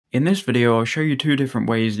In this video, I'll show you two different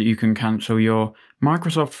ways that you can cancel your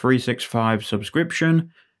Microsoft 365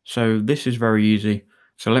 subscription. So this is very easy.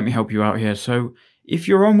 So let me help you out here. So if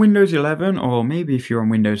you're on Windows 11, or maybe if you're on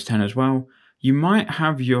Windows 10 as well, you might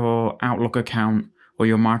have your Outlook account or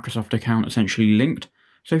your Microsoft account essentially linked.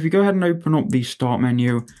 So if you go ahead and open up the Start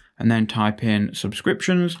menu and then type in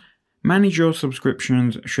subscriptions, manage your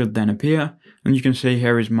subscriptions should then appear. And you can see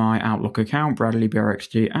here is my Outlook account,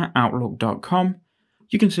 bradleybrxd@outlook.com.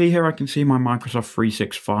 You can see here I can see my Microsoft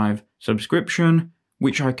 365 subscription,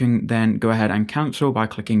 which I can then go ahead and cancel by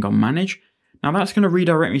clicking on Manage. Now that's going to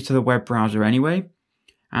redirect me to the web browser anyway,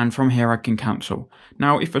 and from here I can cancel.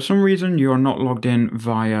 Now if for some reason you're not logged in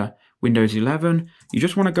via Windows 11, you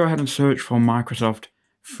just want to go ahead and search for Microsoft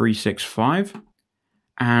 365,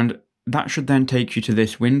 and that should then take you to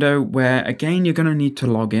this window where again you're going to need to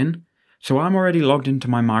log in. So I'm already logged into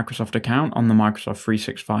my Microsoft account on the Microsoft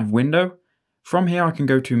 365 window. From here, I can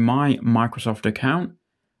go to my Microsoft account.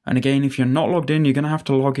 And again, if you're not logged in, you're going to have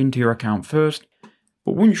to log into your account first.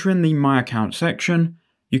 But once you're in the My Account section,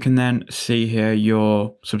 you can then see here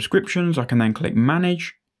your subscriptions. I can then click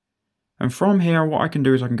Manage. And from here, what I can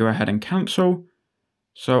do is I can go ahead and cancel.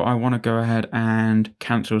 So I want to go ahead and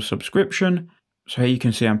cancel subscription. So here you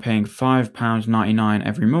can see I'm paying £5.99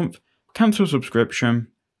 every month. Cancel subscription.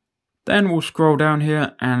 Then we'll scroll down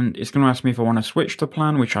here and it's going to ask me if I want to switch the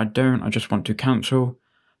plan, which I don't. I just want to cancel.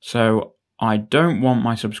 So I don't want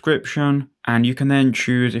my subscription, and you can then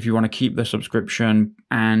choose if you want to keep the subscription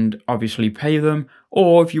and obviously pay them,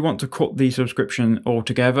 or if you want to cut the subscription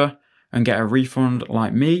altogether and get a refund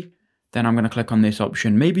like me, then I'm going to click on this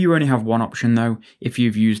option. Maybe you only have one option though, if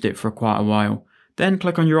you've used it for quite a while. Then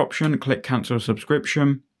click on your option, click cancel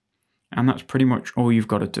subscription, and that's pretty much all you've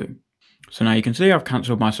got to do. So now you can see I've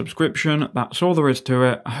cancelled my subscription. That's all there is to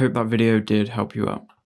it. I hope that video did help you out.